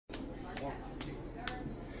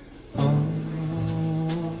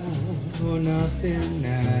for nothing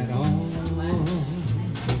at all.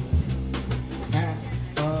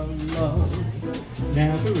 Half a love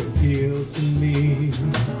never appealed to me.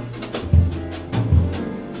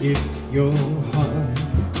 If your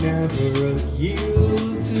heart never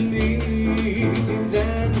yield to me,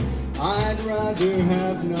 then I'd rather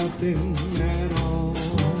have nothing at all.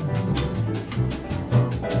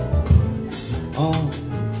 Oh,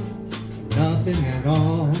 nothing at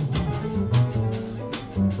all.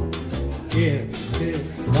 If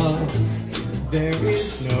it's love, there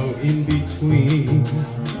is no in between.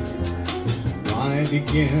 Why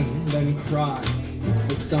begin then cry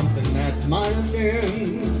for something that might have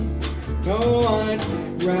been? No, I'd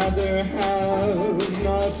rather have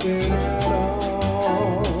nothing at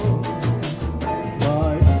all.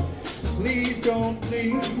 But please don't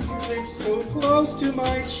please live so close to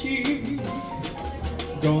my cheek.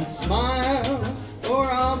 Don't smile or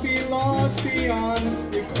I'll be lost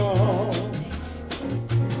beyond recall.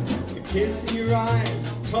 The kiss in your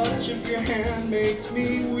eyes, the touch of your hand makes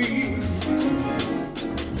me weak,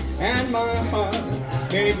 and my heart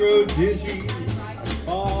may grow dizzy and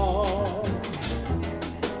fall.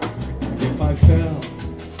 If I fell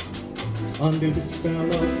under the spell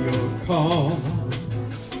of your call,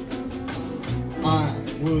 I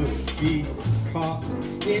would be caught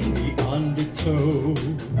in the undertow.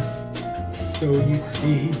 So you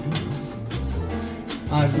see,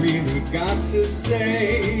 I've really got to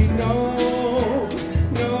say no,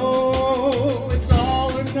 no, it's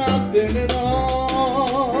all or nothing at all.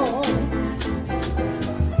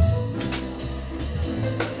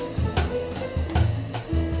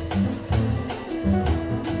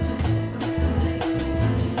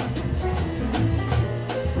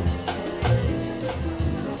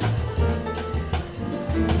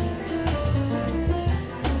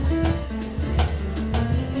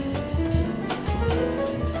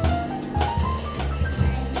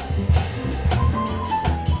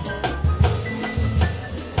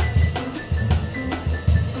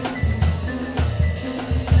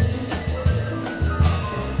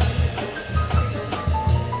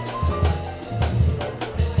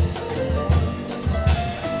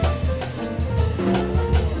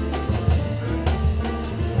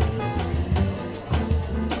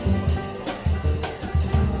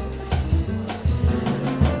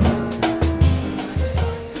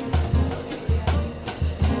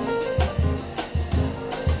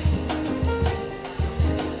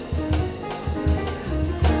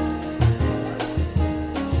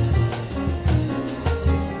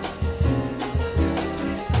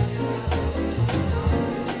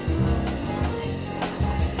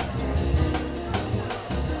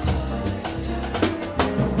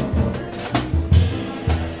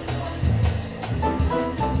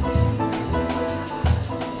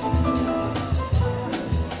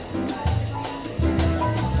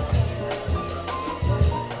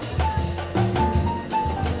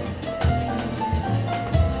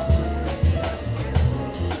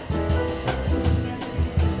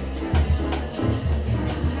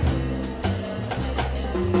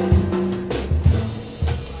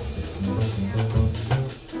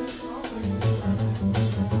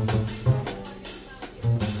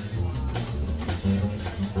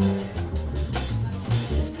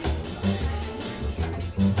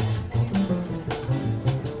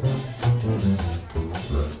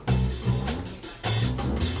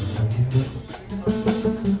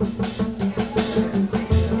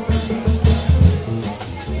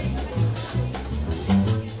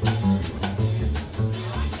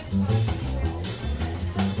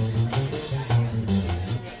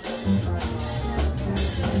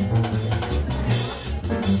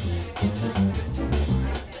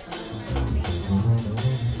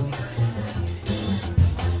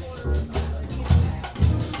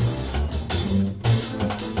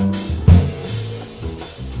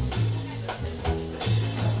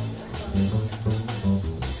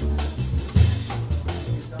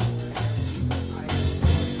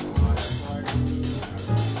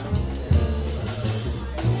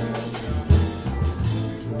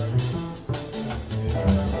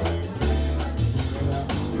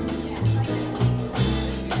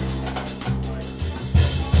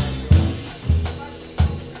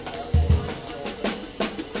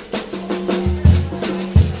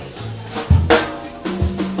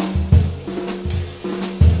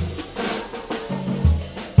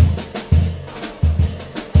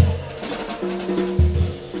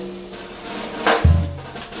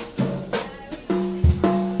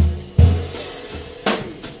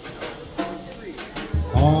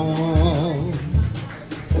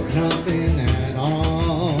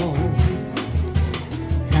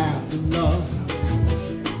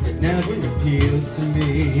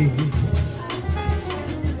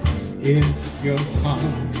 If your heart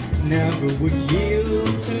never would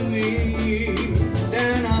yield to me,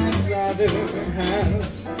 then I'd rather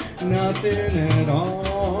have nothing at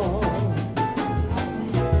all.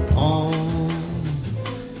 Oh,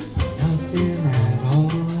 nothing at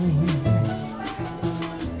all.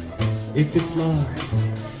 If it's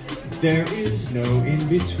love, there is no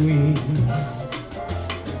in-between.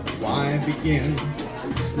 Why begin,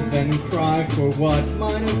 then cry for what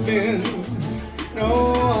might have been?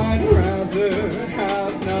 No, I'd rather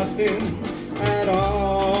have nothing at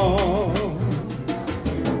all.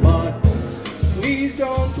 But please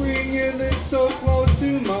don't bring your lips so close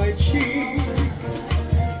to my cheek.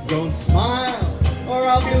 Don't smile, or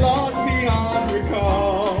I'll be lost beyond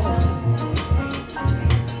recall.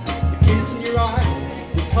 The kiss in your eyes,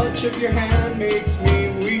 the touch of your hand makes me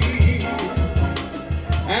weak,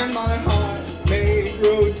 and my heart may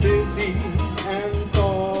grow dizzy and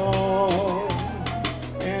fall.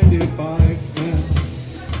 And if I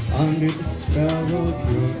fell under the spell of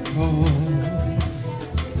your call,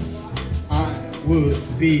 I would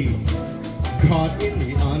be caught in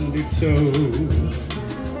the undertow.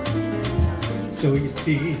 So you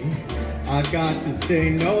see, I've got to say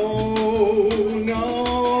no,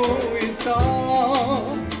 no, it's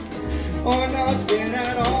all or nothing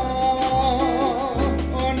at all,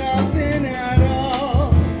 or nothing at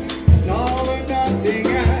all, all or nothing at all, nothing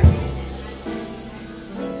at all.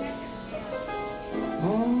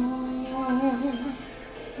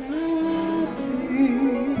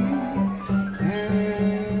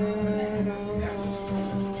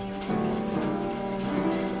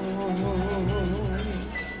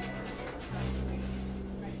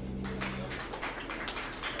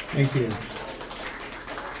 Thank you.